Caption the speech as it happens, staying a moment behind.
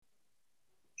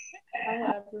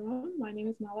Hello, everyone. My name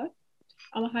is Malak.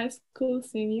 I'm a high school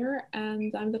senior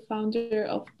and I'm the founder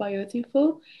of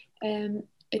Beautiful. And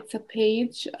it's a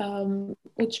page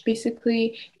which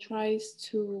basically tries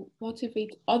to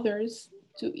motivate others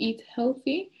to eat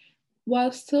healthy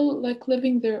while still like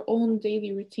living their own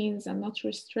daily routines and not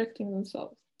restricting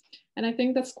themselves. And I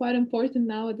think that's quite important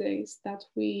nowadays that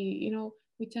we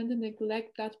tend to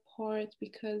neglect that part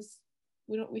because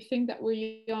we think that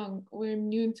we're young, we're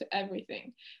immune to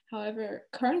everything. However,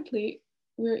 currently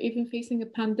we're even facing a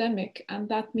pandemic, and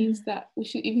that means Mhm. that we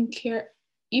should even care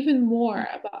even more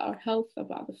about our health,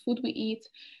 about the food we eat,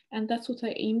 and that's what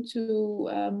I aim to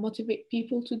motivate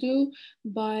people to do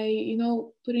by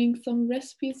putting some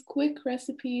recipes, quick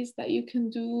recipes that you can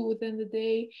do within the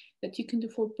day, that you can do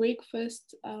for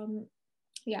breakfast.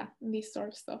 Yeah, these sort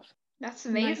of stuff. That's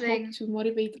And I hope amazing. to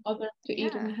motivate others to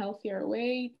eat in a Yeah, healthier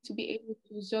way, to be able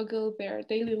to juggle their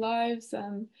daily lives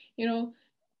and, you know,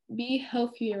 be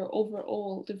healthier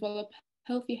overall, develop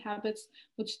healthy habits,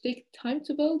 which take time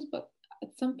to build, but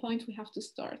at some point we have to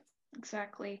start.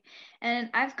 exactly. And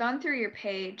I've gone through your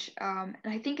page, and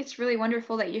I think it's really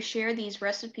wonderful that you share these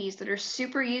recipes that are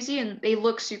super easy and they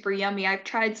look super yummy. I've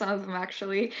tried some of them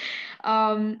actually.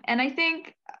 And I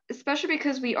think, especially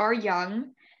because we are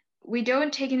young, we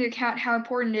don't take into account how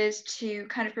important it is to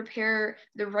kind of prepare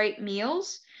the right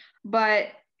meals, but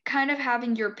kind of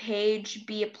having your page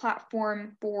be a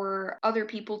platform for other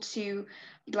people to,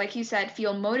 like you said,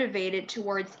 feel motivated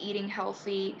towards eating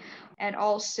healthy and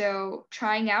also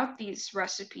trying out these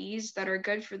recipes that are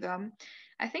good for them.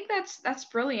 I think that's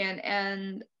brilliant,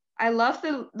 and I love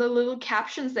the little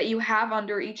captions that you have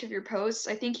under each of your posts.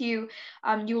 I think you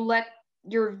let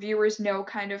your viewers know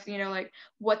kind of, like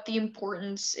what the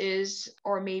importance is,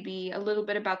 or maybe a little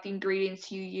bit about the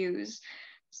ingredients you use.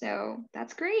 So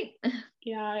that's great.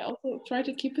 Yeah, I also try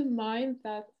to keep in mind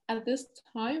that at this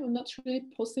time, I'm not really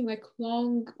posting like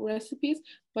long recipes,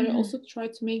 but I Mhm. also try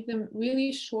to make them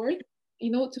really short,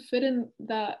 to fit in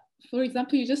that. For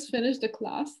example, you just finished the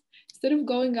class. Instead of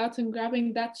going out and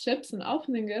grabbing that chips and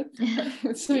opening it,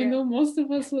 which I Yeah. know most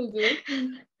of us will do,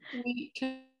 we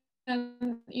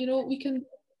we can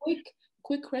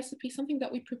quick recipe, something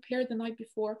that we prepared the night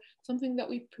before, something that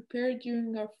we prepared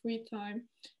during our free time.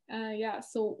 Yeah,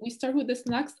 so we start with the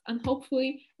snacks, and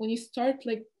hopefully when you start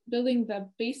like building the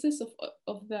basis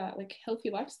of the like healthy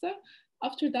lifestyle,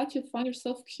 after that you'll find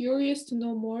yourself curious to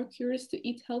know more, curious to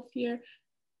eat healthier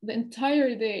the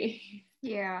entire day.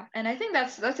 Yeah, and I think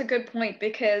that's a good point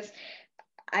because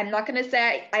I'm not gonna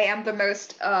say I am the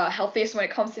most healthiest when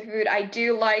it comes to food. I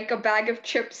do like a bag of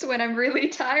chips when I'm really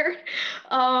tired.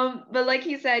 But like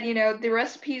you said, the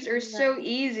recipes are Yeah, so and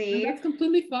easy. that's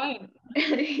completely fine.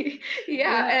 Yeah,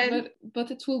 Yeah, and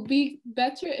but it will be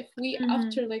better if we mhm,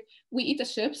 after like we eat the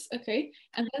chips, okay,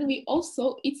 and then we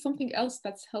also eat something else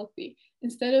that's healthy.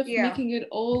 Instead of yeah. making it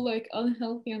all like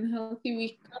unhealthy,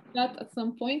 we cut that at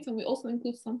some point and we also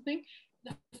include something.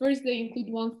 The first day include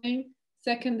one thing,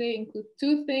 second day include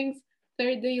two things,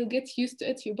 third day you'll get used to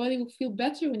it. Your body will feel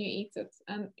better when you eat it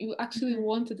and you actually Mhm.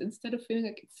 want it instead of feeling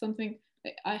like it's something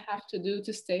that I have to do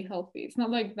to stay healthy. It's not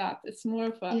like that. It's more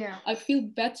of a Yeah. I feel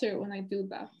better when I do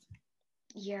that.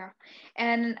 Yeah.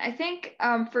 And I think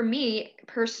for me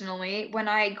personally, when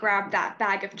I grab that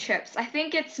bag of chips, I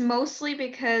think it's mostly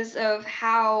because of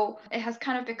how it has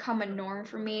kind of become a norm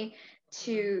for me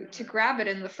to grab it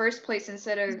in the first place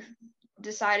instead of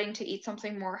deciding to eat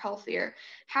something more healthier.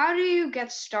 How do you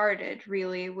get started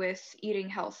really with eating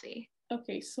healthy?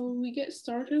 Okay, so we get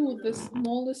started with the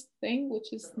smallest thing,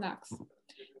 which is snacks.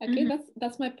 Okay, Hmm.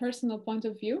 that's my personal point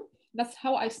of view. That's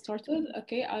how I started.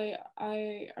 Okay,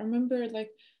 I remember like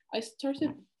I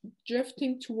started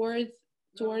drifting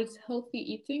towards healthy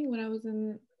eating when I was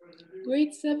in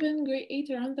grade 7, grade 8,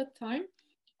 around that time.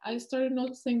 I started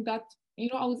noticing that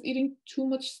I was eating too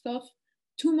much stuff,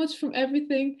 too much from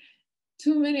everything,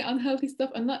 too many unhealthy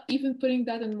stuff, and not even putting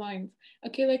that in mind.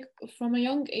 Okay, like from a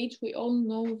young age we all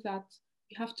know that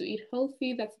you have to eat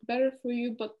healthy, that's better for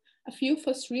you, but a few of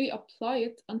us really apply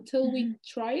it until we Hmm.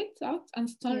 try it out and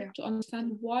start Yeah. to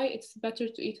understand why it's better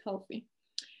to eat healthy.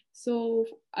 So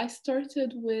I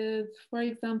started with, for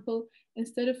example,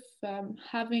 instead of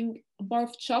having a bar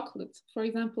of chocolate, for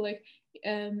example, like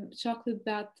chocolate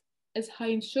that is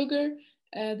high in sugar,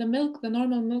 the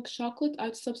normal milk chocolate,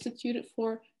 I'd substitute it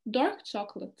for dark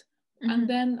chocolate. And Hmm.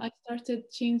 then I started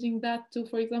changing that to,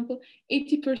 for example,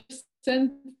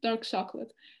 80% dark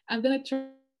chocolate. And then I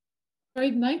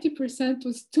tried 90%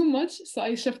 was too much, so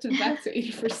I shifted back to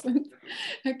 80%.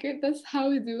 Okay, that's how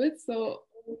we do it. So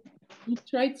you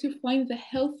try to find the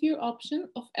healthier option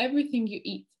of everything you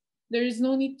eat. There is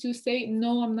no need to say,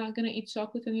 no, I'm not going to eat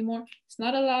chocolate anymore. It's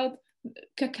not allowed.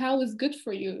 Cacao is good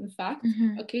for you, in fact.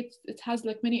 Mm-hmm. Okay, it has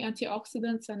like many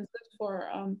antioxidants and it's good for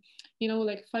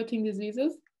like fighting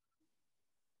diseases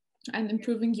and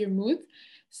improving your mood.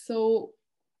 So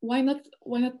why not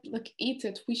like eat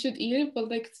it? We should eat it, but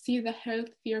like see the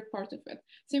healthier part of it.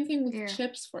 Same thing with Yeah.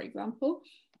 chips, for example.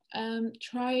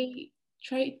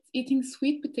 Try eating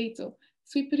sweet potato.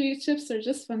 Sweet potato chips are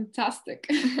just fantastic.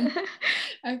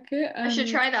 Okay, I should and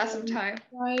try that sometime.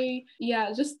 try,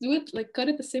 yeah, just do it like cut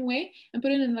it the same way and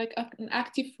put it in like an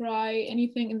active fry,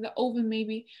 anything in the oven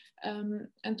maybe, and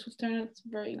to turn it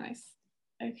very nice.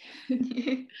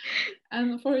 Okay.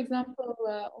 And for example,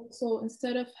 also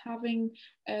instead of having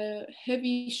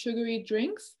heavy sugary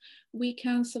drinks, we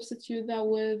can substitute that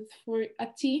with for a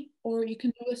tea, or you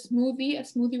can do a smoothie. A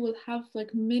smoothie will have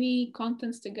like many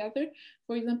contents together.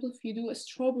 For example, if you do a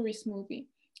strawberry smoothie,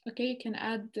 okay, you can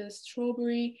add the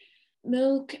strawberry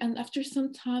milk, and after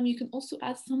some time you can also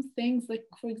add some things like,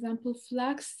 for example,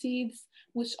 flax seeds,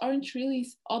 which aren't really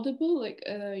audible, like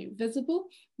visible,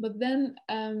 but then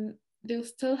they'll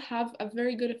still have a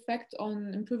very good effect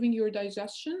on improving your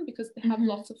digestion because they have Mm-hmm.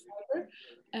 lots of fiber.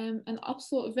 And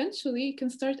also, eventually, you can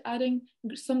start adding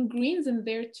some greens in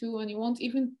there too, and you won't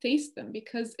even taste them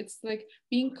because it's like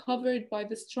being covered by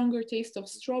the stronger taste of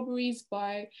strawberries,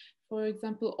 by, for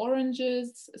example,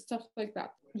 oranges, stuff like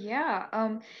that. Yeah,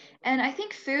 and I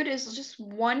think food is just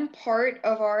one part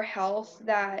of our health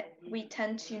that we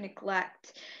tend to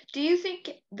neglect. Do you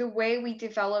think the way we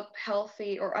develop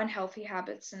healthy or unhealthy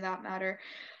habits in that matter,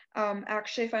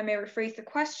 actually, if I may rephrase the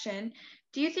question,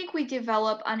 do you think we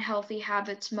develop unhealthy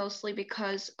habits mostly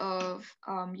because of,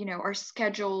 our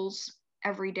schedules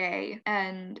every day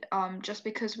and just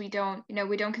because we don't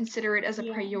consider it as a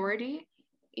Yeah. priority?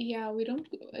 Yeah, we don't.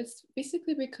 It's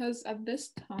basically because at this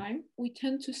time we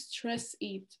tend to stress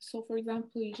eat. So, for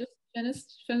example, you just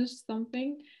finished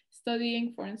something,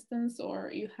 studying, for instance, or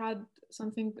you had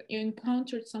something, you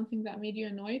encountered something that made you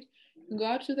annoyed. You go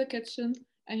out to the kitchen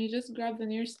and you just grab the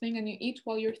nearest thing and you eat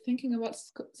while you're thinking about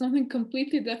something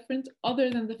completely different other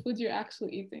than the food you're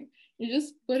actually eating. You're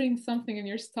just putting something in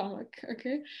your stomach,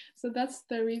 okay? So that's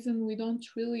the reason we don't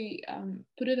really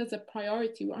put it as a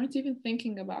priority. We aren't even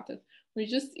thinking about it. We're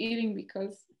just eating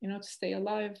because, to stay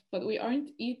alive, but we aren't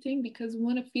eating because we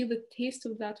want to feel the taste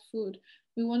of that food.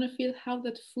 We want to feel how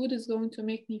that food is going to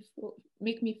make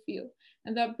me feel.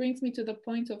 And that brings me to the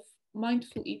point of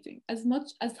mindful eating. As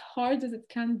much as hard as it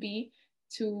can be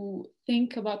to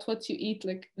think about what you eat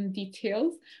like in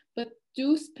details, but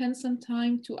do spend some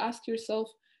time to ask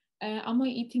yourself, am I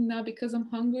eating now because I'm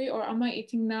hungry, or am I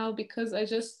eating now because I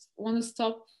just want to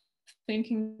stop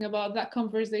thinking about that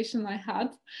conversation I had?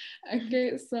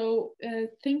 Okay, so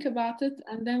think about it,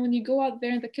 and then when you go out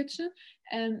there in the kitchen,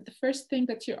 and the first thing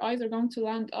that your eyes are going to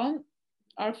land on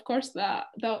are, of course,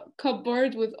 the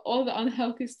cupboard with all the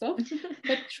unhealthy stuff.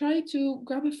 But try to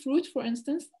grab a fruit, for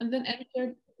instance, and then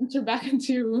enter back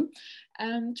into your room,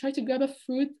 and try to grab a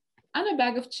fruit and a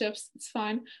bag of chips. It's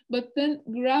fine, but then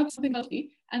grab something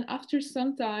healthy, and after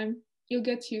some time you'll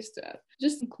get used to it.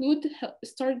 Just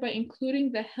start by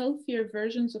including the healthier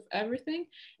versions of everything,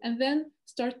 and then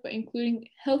start by including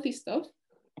healthy stuff.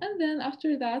 And then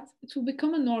after that, it will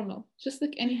become a normal, just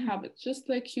like any Mhm. habit. Just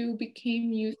like you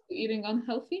became used to eating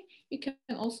unhealthy, you can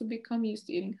also become used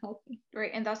to eating healthy.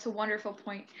 Right, and that's a wonderful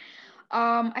point.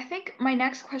 I think my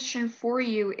next question for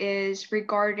you is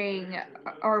regarding,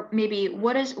 or maybe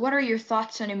what are your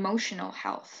thoughts on emotional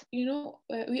health?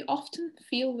 We often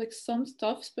feel like some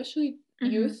stuff, especially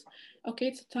Mm-hmm. youth. Okay,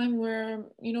 it's a time where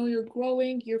you're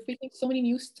growing, you're feeling so many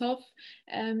new stuff,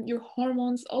 and your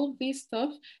hormones, all of these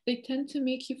stuff, they tend to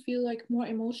make you feel like more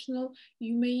emotional.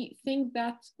 You may think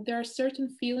that there are certain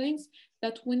feelings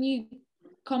that when you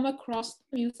come across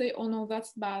them, you say, "Oh no,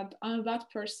 that's bad. I'm a bad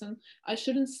person. I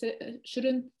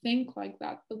shouldn't think like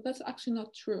that." But that's actually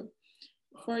not true.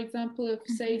 For example, if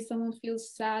say Mm-hmm. someone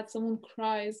feels sad, someone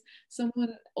cries,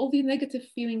 someone all the negative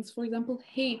feelings, for example,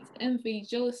 hate, envy,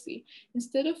 jealousy,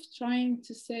 instead of trying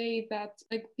to say that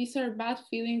like these are bad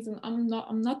feelings and I'm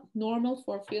not normal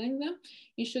for feeling them,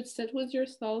 you should sit with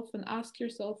yourself and ask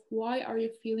yourself, why are you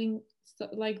feeling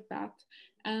like that?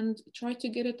 And try to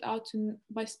get it out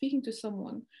by speaking to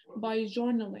someone, by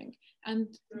journaling, and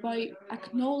by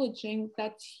acknowledging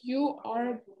that you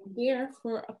are there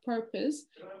for a purpose.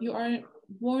 You are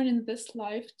born in this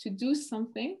life to do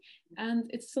something, and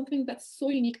it's something that's so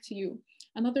unique to you.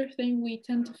 Another thing we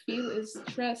tend to feel is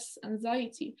stress,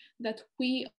 anxiety, that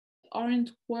we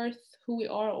aren't worth who we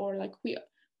are, or like we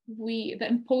the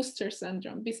imposter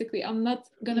syndrome. Basically, I'm not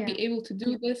gonna Yeah. be able to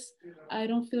do this. I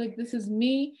don't feel like this is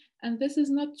me, and this is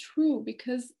not true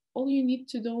because all you need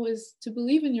to do is to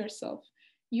believe in yourself.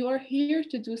 You are here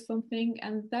to do something,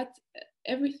 and that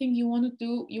everything you want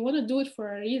to do it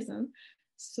for a reason.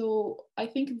 So I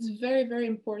think it's very, very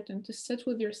important to sit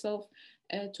with yourself,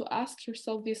 to ask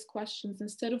yourself these questions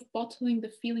instead of bottling the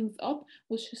feelings up,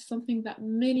 which is something that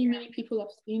many, Yeah. many people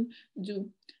I've seen do.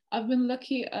 I've been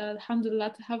lucky,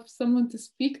 alhamdulillah, to have someone to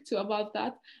speak to about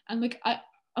that. And like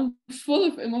I'm full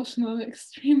of emotional,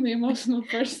 extremely emotional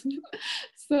person.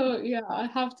 So yeah, I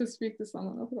have to speak to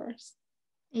someone, of course.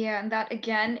 Yeah, and that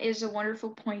again is a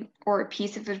wonderful point or a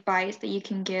piece of advice that you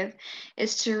can give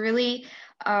is to really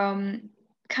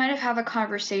kind of have a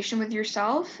conversation with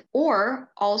yourself or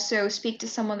also speak to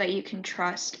someone that you can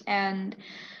trust. And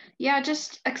yeah,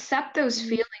 just accept those Mm.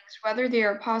 feelings, whether they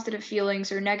are positive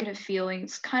feelings or negative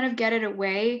feelings, kind of get it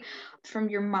away from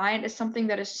your mind as something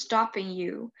that is stopping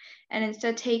you, and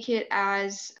instead take it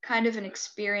as kind of an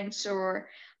experience or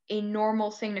a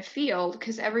normal thing to feel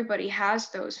because everybody has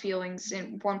those feelings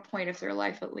in one point of their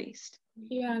life at least.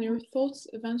 Yeah, and your thoughts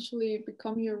eventually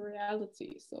become your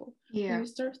reality. So when Yeah. you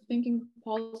start thinking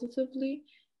positively,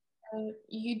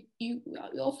 you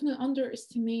often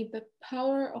underestimate the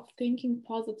power of thinking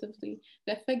positively,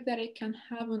 the effect that it can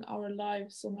have on our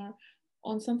lives,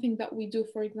 on something that we do.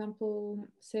 For example,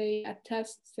 say a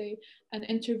test, say an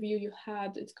interview you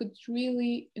had, it could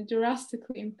really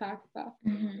drastically impact that.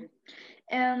 Mhm.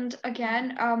 And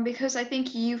again, because I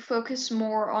think you focus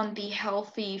more on the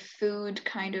healthy food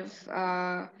kind of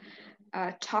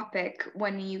topic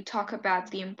when you talk about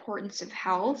the importance of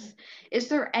health, is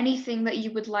there anything that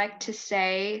you would like to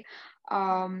say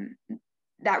um,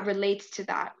 that relates to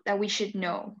that that we should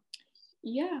know?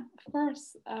 Yeah, of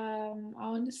course. I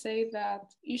want to say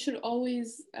that you should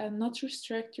always not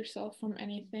restrict yourself from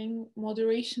anything.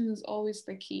 Moderation is always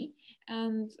the key.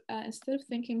 And instead of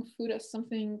thinking food as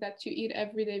something that you eat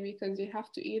every day because you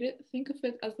have to eat it, think of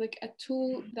it as like a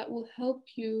tool that will help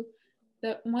you,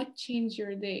 that might change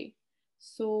your day.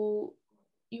 So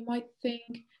you might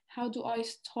think, how do I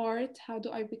start? How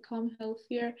do I become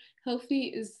healthier?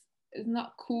 Healthy is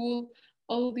not cool.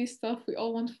 All these stuff, we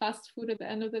all want fast food at the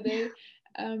end of the day,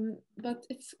 but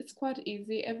it's quite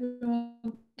easy.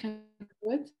 Everyone can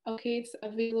do it. Okay, it's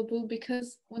available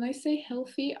because when I say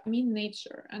healthy, I mean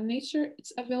nature, and nature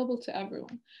it's available to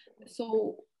everyone.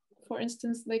 So, for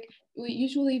instance, like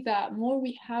usually, the more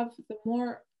we have, the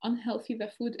more unhealthy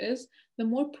the food is, the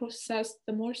more processed,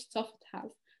 the more stuff it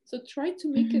has. So try to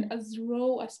make it Mhm. as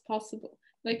raw as possible.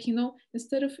 Like,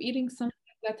 instead of eating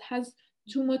something that has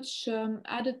too much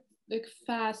added like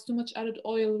fats, too much added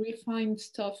oil, refined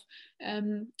stuff,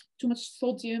 too much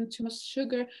sodium, too much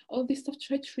sugar, all these stuff,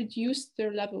 try to reduce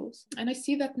their levels. And I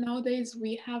see that nowadays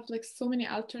we have like so many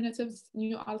alternatives,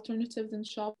 new alternatives in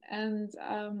shop, and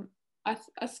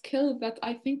a skill that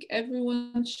I think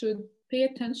everyone should pay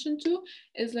attention to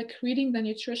is like reading the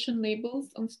nutrition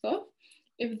labels on stuff.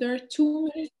 If there are too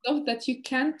many stuff that you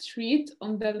can't read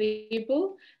on the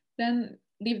label, then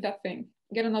leave that thing.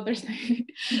 Get another thing.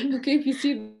 Okay, if you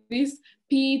see these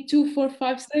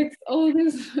P2456, all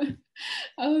this,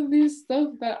 all of these stuff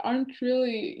that aren't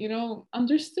really,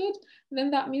 understood,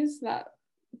 then that means that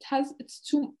it's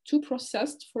too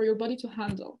processed for your body to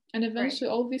handle, and Right. eventually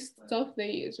all this stuff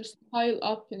they just pile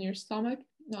up in your stomach,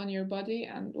 on your body,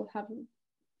 and will have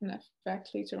an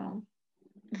effect later on.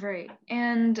 Right.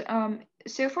 And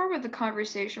so far with the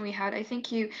conversation we had, I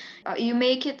think you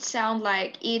make it sound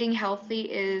like eating healthy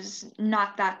is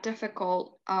not that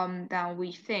difficult than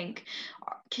we think.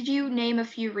 Could you name a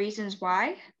few reasons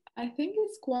why? I think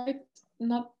it's quite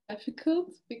not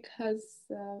difficult because,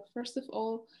 first of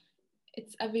all,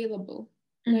 it's available.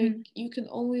 Like Mm-hmm. you can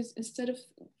always, instead of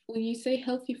when you say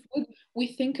healthy food, we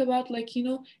think about like,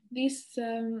 these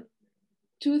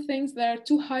two things that are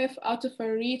too high out of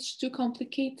our reach, too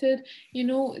complicated.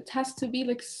 It has to be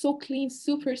like so clean,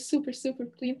 super, super, super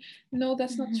clean. No,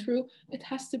 that's not Mm-hmm. true. It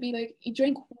has to be like you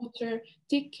drink water,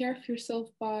 take care of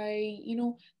yourself by,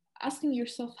 asking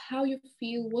yourself how you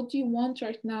feel, what do you want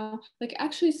right now, like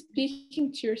actually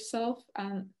speaking to yourself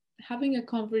and having a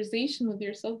conversation with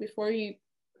yourself before you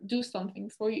do something,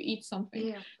 before you eat something.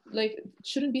 Yeah. Like it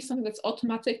shouldn't be something that's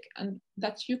automatic and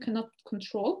that you cannot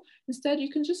control. Instead,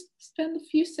 you can just spend a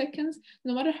few seconds,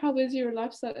 no matter how busy your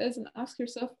lifestyle is, and ask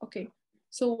yourself, okay,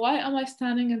 so why am I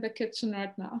standing in the kitchen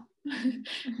right now?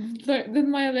 Did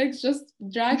my legs just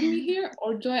drag me here,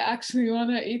 or do I actually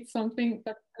want to eat something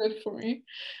that's good for me?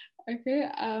 Okay.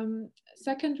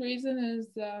 Second reason is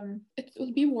it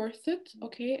will be worth it.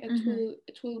 Okay. It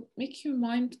Mm-hmm. will make your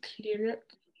mind clearer.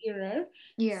 rare.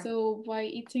 Yeah. So by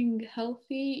eating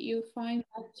healthy, you'll find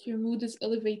that your mood is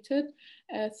elevated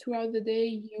throughout the day.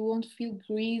 You won't feel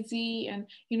greasy, and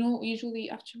usually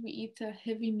after we eat a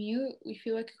heavy meal, we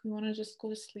feel like we want to just go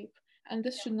to sleep. And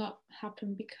this should not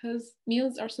happen because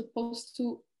meals are supposed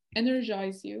to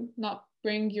energize you, not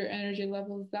bring your energy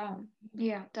levels down.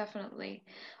 Yeah, definitely.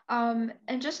 And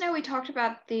just now we talked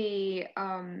about the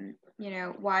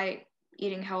why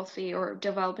eating healthy or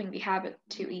developing the habit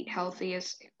to eat healthy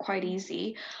is quite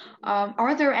easy.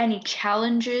 Are there any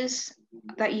challenges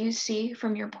that you see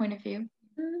from your point of view?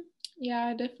 Mm, Yeah,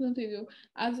 I definitely do.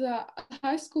 As a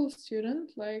high school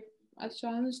student, like a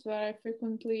challenge that I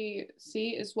frequently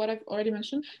see is what I've already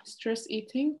mentioned, stress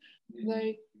eating.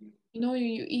 Like,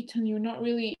 you eat and you're not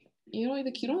really,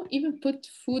 like you don't even put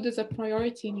food as a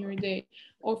priority in your day.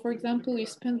 Or for example, you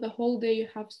spend the whole day, you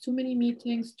have too many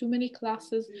meetings, too many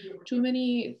classes, too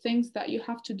many things that you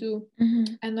have to do.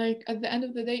 Mm-hmm. And like at the end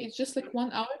of the day, it's just like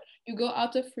 1 hour. You go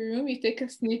out of your room, you take a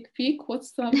sneak peek,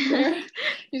 what's up there?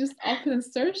 You just open and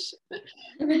search,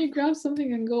 and then you grab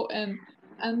something and go in.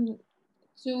 And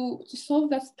to solve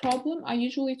that problem, I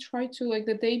usually try to, like,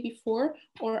 the day before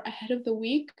or ahead of the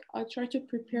week, I try to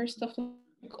prepare stuff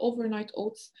like overnight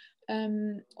oats,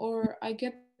 or I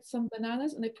get some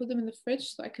bananas and I put them in the fridge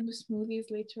so I can do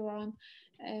smoothies later on.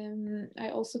 I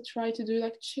also try to do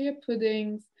like chia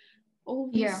puddings, all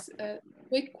Yeah.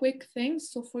 these quick things.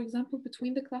 So for example,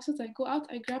 between the classes, I go out,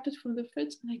 I grab it from the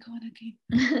fridge, and I go in again.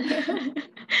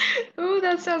 Oh,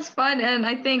 that sounds fun, and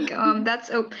I think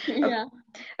Yeah.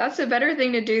 that's a better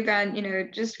thing to do than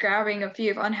just grabbing a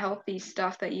few of unhealthy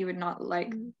stuff that you would not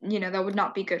like, Mm. that would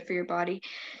not be good for your body.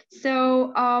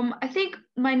 So I think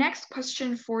my next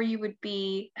question for you would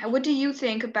be, what do you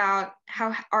think about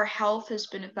how our health has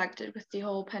been affected with the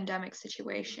whole pandemic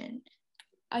situation?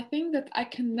 I think that I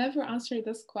can never answer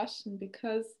this question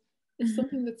because it's Hmm.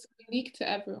 something that's unique to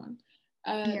everyone.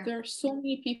 Yeah. There are so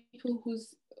many people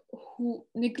who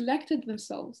neglected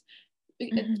themselves.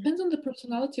 It Hmm. depends on the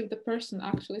personality of the person,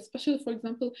 actually. Especially, for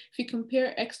example, if you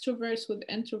compare extroverts with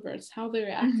introverts, how they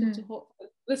reacted to Hmm.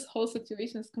 this whole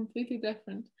situation is completely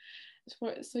different.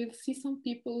 So you see some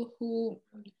people who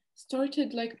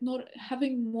started like not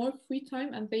having more free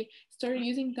time, and they started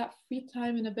using that free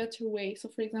time in a better way. So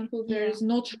for example, there Yeah. is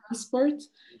no transport,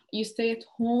 you stay at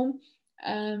home,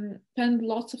 spend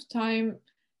lots of time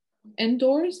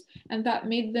indoors, and that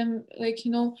made them, like,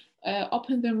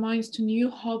 open their minds to new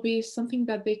hobbies, something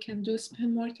that they can do,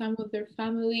 spend more time with their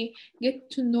family, get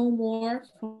to know more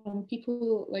from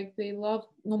people like they love,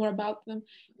 know more about them.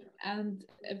 And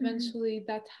Hmm. eventually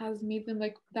that has made them,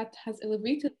 like, that has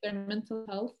elevated their mental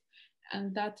health,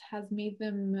 and that has made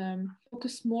them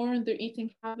focus more on their eating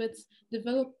habits,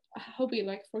 develop a hobby,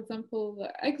 like for example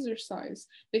exercise.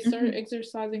 They started Hmm.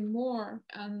 exercising more,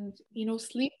 and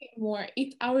sleeping more,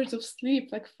 8 hours of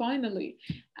sleep, like, finally.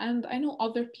 And I know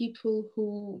other people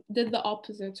who did the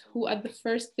opposite, who at the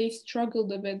first they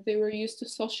struggled a bit, they were used to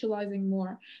socializing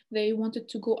more, they wanted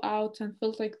to go out and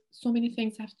felt like so many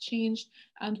things have changed,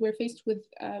 and we're faced with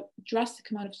a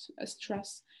drastic amount of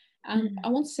stress. And I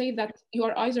Hmm. won't say that you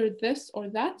are either this or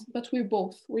that, but we're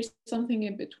both. We're something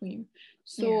in between. Yeah.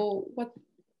 So what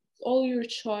all your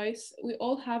choice. We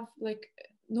all have, like,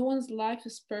 no one's life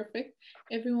is perfect.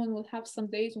 Everyone will have some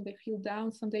days when they feel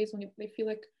down, some days when they feel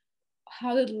like,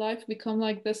 how did life become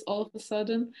like this all of a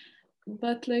sudden?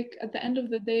 But like at the end of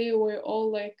the day, we're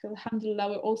all, like, alhamdulillah,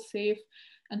 we're all safe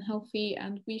and healthy,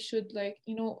 and we should, like,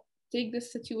 take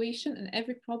this situation and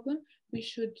every problem, we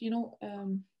should,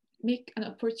 make an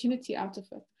opportunity out of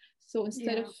it. So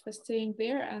instead of Yeah. staying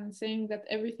there and saying that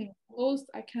everything is closed,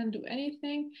 I can't do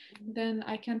anything, then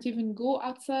I can't even go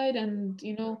outside and,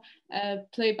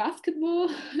 play basketball.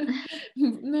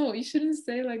 No, you shouldn't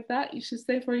say like that. You should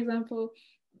say, for example,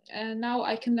 and now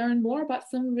I can learn more about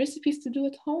some recipes to do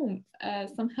at home,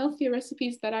 some healthier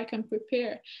recipes that I can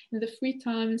prepare in the free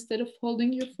time. Instead of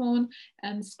holding your phone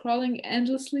and scrolling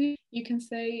endlessly, you can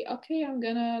say, okay, I'm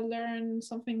gonna learn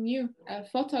something new,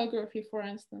 photography, for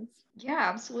instance. Yeah,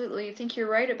 absolutely. I think you're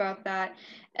right about that.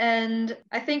 And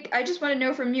I think I just want to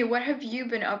know from you, what have you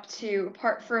been up to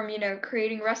apart from,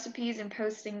 creating recipes and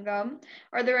posting them?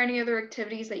 Are there any other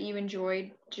activities that you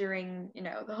enjoyed during,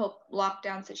 the whole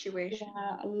lockdown situation?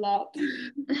 Yeah, a lot.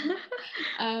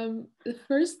 The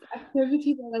first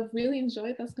activity that I've really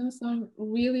enjoyed, that's gonna sound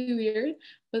really weird,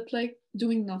 but like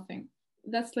doing nothing.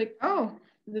 That's like Oh,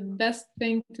 the best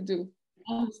thing to do,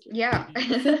 honestly. yeah.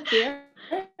 Sit there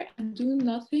and do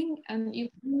nothing, and you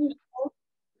find yourself,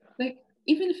 like,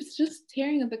 even if it's just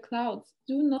staring at the clouds,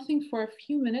 do nothing for a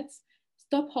few minutes,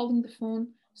 stop holding the phone,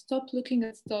 stop looking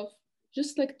at stuff.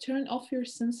 just like turn off your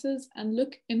senses and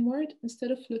look inward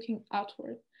instead of looking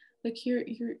outward. Like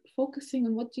you're focusing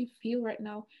on what do you feel right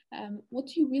now, what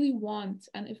do you really want,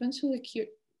 and eventually like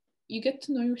you get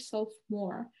to know yourself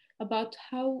more about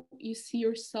how you see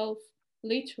yourself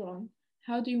later on.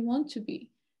 How do you want to be?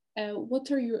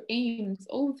 What are your aims?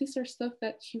 All of these are stuff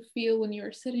that you feel when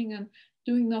you're sitting and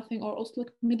doing nothing, or also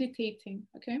like meditating.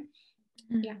 Okay,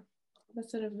 yeah,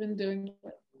 that's what I've been doing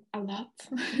a lot.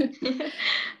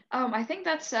 I think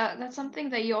that's something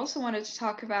that you also wanted to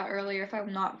talk about earlier, if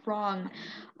I'm not wrong.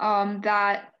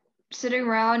 That sitting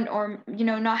around or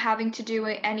not having to do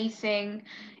anything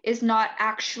is not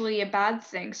actually a bad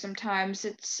thing. Sometimes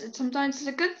it's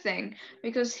a good thing,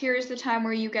 because here's the time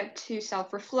where you get to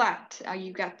self-reflect.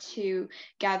 You get to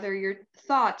gather your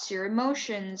thoughts, your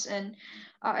emotions, and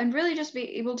really just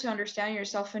be able to understand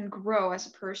yourself and grow as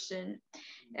a person.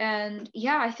 And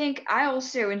yeah, I think I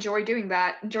also enjoy doing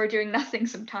that, enjoy doing nothing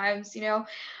sometimes.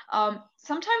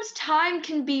 Sometimes time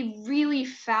can be really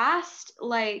fast,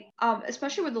 like,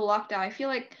 especially with the lockdown. I feel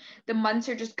like the months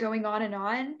are just going on,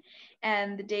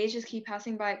 and the days just keep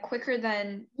passing by quicker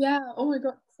than. Yeah, oh my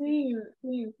god, same,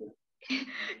 same.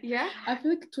 Yeah. I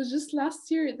feel like it was just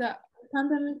last year that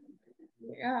pandemic,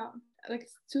 yeah, like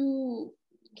it's too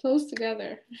close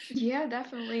together. Yeah,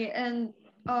 definitely. And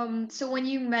so when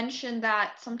you mentioned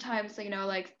that sometimes,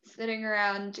 like sitting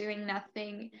around doing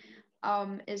nothing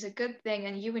is a good thing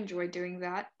and you enjoy doing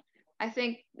that, I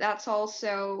think that's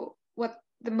also what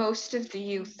the most of the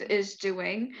youth is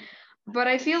doing. But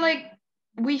I feel like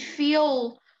we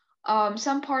feel a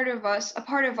part of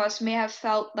us may have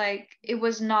felt like it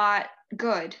was not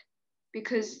good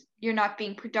because you're not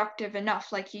being productive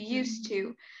enough like you used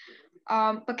to.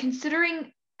 But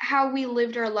considering how we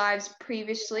lived our lives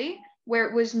previously, where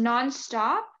it was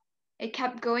nonstop, it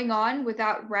kept going on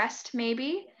without rest,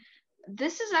 maybe,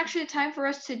 this is actually a time for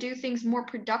us to do things more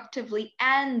productively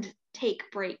and take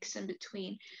breaks in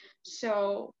between.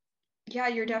 So, yeah,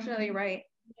 you're definitely right.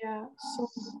 Yeah, so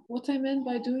what I meant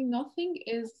by doing nothing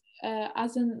is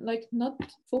as in like not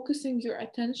focusing your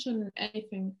attention on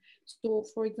anything. So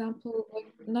for example, like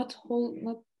not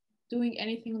doing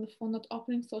anything on the phone, not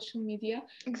opening social media. Um,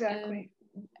 Exactly.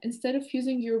 instead of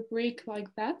using your break like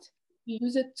that, you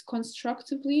use it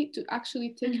constructively to actually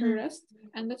take a Mm-hmm. rest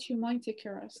and let your mind take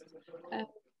a rest. Uh,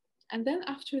 and then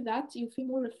after that, you feel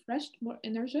more refreshed, more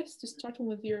energized to start on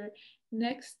with your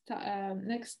next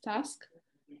task,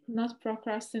 not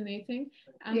procrastinating.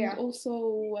 And Yeah. also,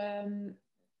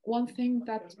 one thing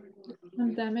that the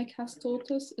pandemic has taught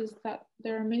us is that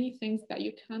there are many things that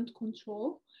you can't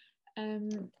control.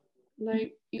 Um,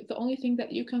 like the only thing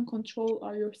that you can control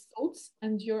are your thoughts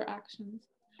and your actions.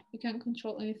 You can't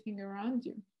control anything around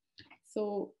you.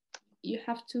 So you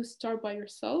have to start by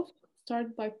yourself,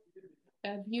 start by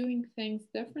viewing things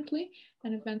differently,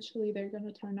 and eventually they're going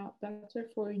to turn out better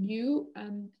for you,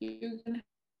 and you're going to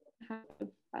have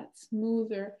a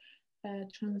smoother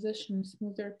transition,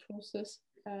 smoother process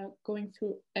going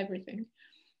through everything.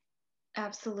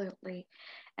 Absolutely.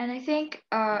 And I think,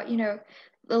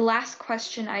 the last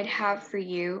question I'd have for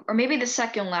you, or maybe the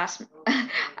second last,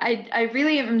 I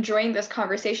really am enjoying this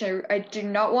conversation. I do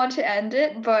not want to end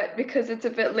it, but because it's a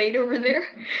bit late over there.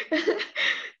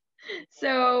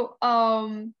 So,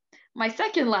 my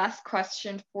second last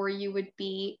question for you would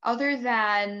be, other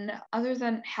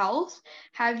than health,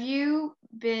 have you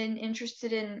been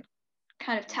interested in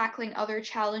kind of tackling other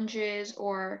challenges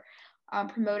or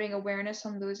promoting awareness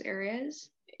on those areas?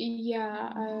 Yeah,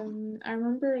 I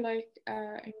remember like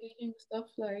engaging stuff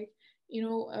like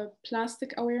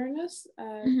plastic awareness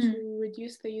Hmm. to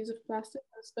reduce the use of plastic,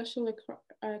 especially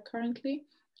currently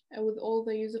with all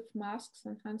the use of masks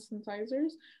and hand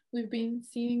sanitizers. We've been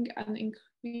seeing an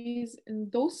increase in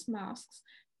those masks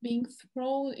being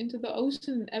thrown into the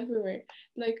ocean and everywhere.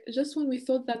 Like just when we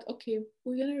thought that okay,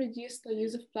 we're gonna reduce the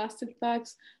use of plastic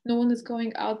bags, no one is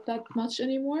going out that much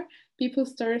anymore, people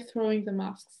started throwing the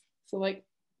masks. So like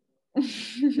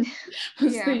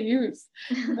what's the Yeah. use?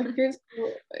 Okay,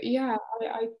 so yeah,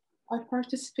 I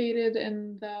participated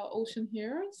in the Ocean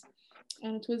Heroes,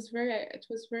 and it was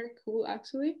very cool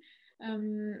actually.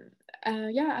 Um,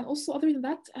 yeah, and also other than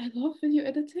that, I love video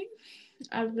editing.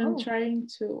 I've been Oh. trying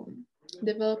to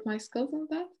develop my skills on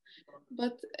that,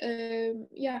 but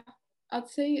yeah, I'd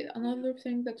say another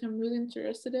thing that I'm really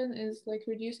interested in is like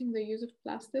reducing the use of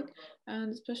plastic,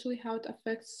 and especially how it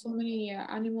affects so many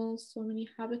animals, so many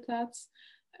habitats.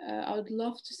 I would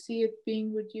love to see it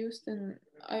being reduced, and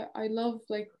I love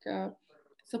like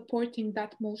supporting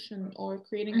that motion or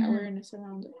creating Hmm. awareness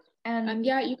around it. And And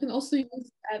yeah, you can also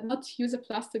use not use a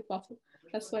plastic bottle.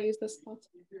 That's why I use the spot.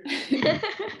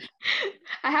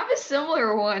 I have a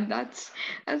similar one. That's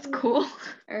cool.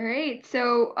 All right.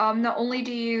 So not only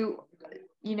do you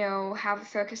have a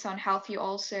focus on health, you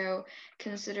also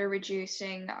consider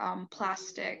reducing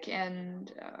plastic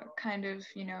and kind of,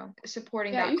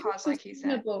 supporting Yeah, that cause, like you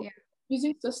said. Yeah.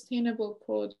 Using sustainable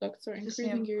products or increasing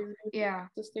Sustainable. your use of Yeah.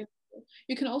 sustainable.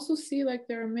 You can also see like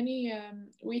there are many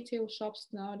retail shops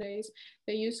nowadays.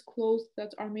 They use clothes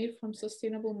that are made from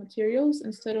sustainable materials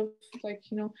instead of like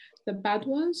the bad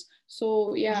ones.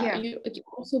 So yeah, Yeah. it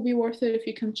will also be worth it if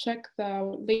you can check the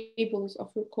labels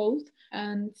of your clothes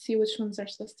and see which ones are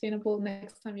sustainable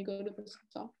next time you go to the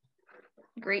shop.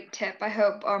 Great tip. I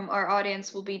hope our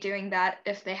audience will be doing that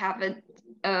if they haven't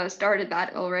started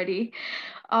that already.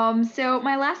 So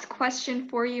my last question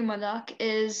for you, Malak,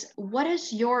 is what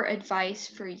is your advice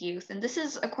for youth? And this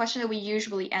is a question that we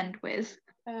usually end with.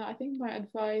 I think my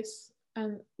advice,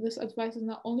 and this advice is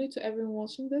not only to everyone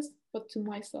watching this, but to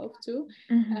myself too,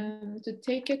 Mm-hmm. to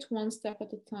take it one step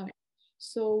at a time.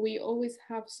 So we always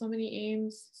have so many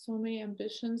aims, so many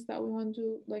ambitions that we want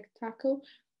to like tackle,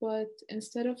 but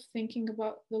instead of thinking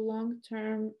about the long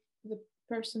term, the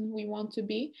person we want to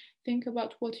be, think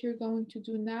about what you're going to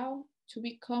do now to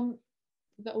become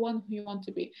the one who you want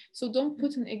to be. So don't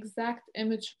put an exact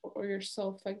image for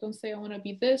yourself. Like don't say I want to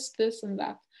be this, this, and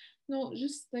that. No,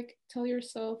 just like tell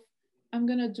yourself, I'm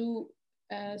gonna do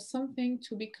something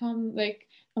to become like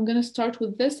I'm gonna start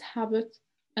with this habit,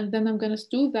 and then I'm gonna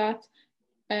do that,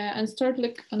 and start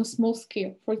like on a small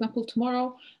scale. For example,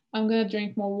 tomorrow I'm gonna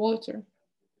drink more water.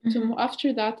 Mm-hmm.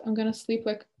 After that, I'm gonna sleep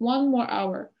like 1 more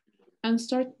hour and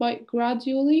start by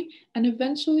gradually, and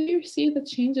eventually you see the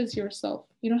changes yourself.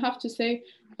 You don't have to say,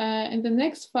 in the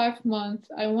next 5 months,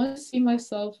 I want to see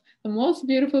myself the most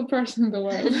beautiful person in the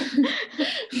world.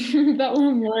 That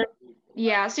won't work.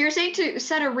 Yeah, so you're saying to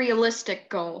set a realistic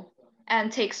goal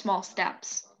and take small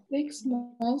steps. Take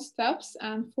small steps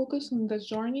and focus on the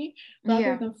journey rather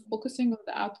Yeah. than focusing on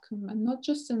the outcome, and not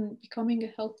just in becoming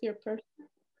a healthier person,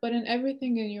 but in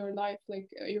everything in your life, like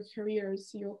your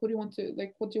careers, your who do you want to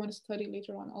like, what do you want to study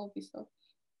later on, all of these stuff.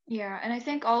 Yeah, and I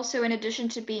think also in addition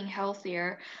to being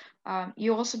healthier,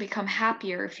 you also become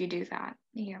happier if you do that.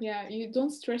 Yeah. Yeah, you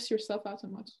don't stress yourself out too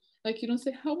much. Like you don't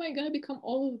say, how am I gonna become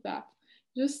all of that?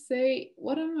 Just say,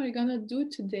 what am I gonna do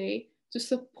today to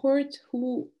support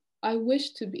who I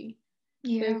wish to be?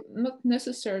 Yeah, Like not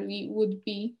necessarily would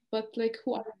be, but like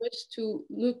who I wish to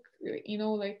look,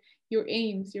 like your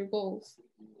aims, your goals.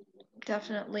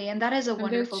 definitely. And that is a And they'll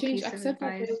wonderful change, piece of accept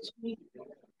that they'll advice. change.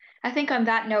 I think on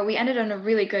that note, we ended on a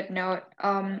really good note.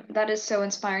 That is so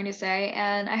inspiring to say.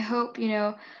 And I hope,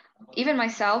 even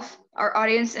myself, our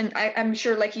audience, and I'm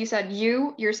sure, like you said,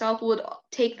 you yourself would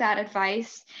take that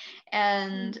advice.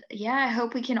 And yeah, I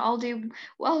hope we can all do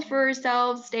well for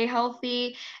ourselves, stay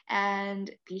healthy, and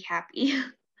be happy.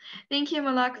 Thank you,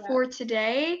 Malak, Yeah, for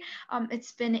today.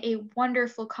 It's been a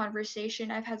wonderful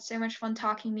conversation. I've had so much fun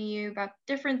talking to you about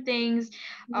different things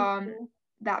me um, too.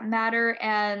 that matter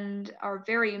and are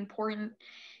very important.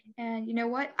 And you know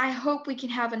what? I hope we can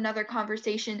have another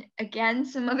conversation again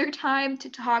some other time to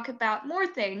talk about more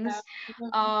Yeah. things.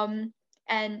 Um,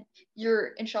 and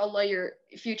inshallah, your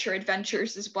future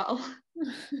adventures as well.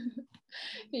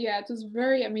 Yeah, it was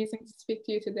very amazing to speak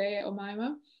to you today,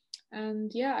 Omaima.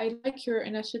 And yeah, I like your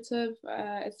initiative.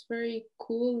 It's very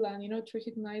cool, and it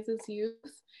recognizes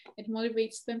youth. It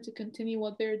motivates them to continue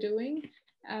what they're doing.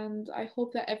 And I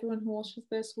hope that everyone who watches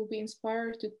this will be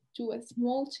inspired to do a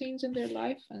small change in their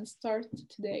life and start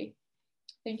today.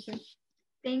 Thank you.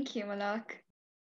 Thank you, Malak.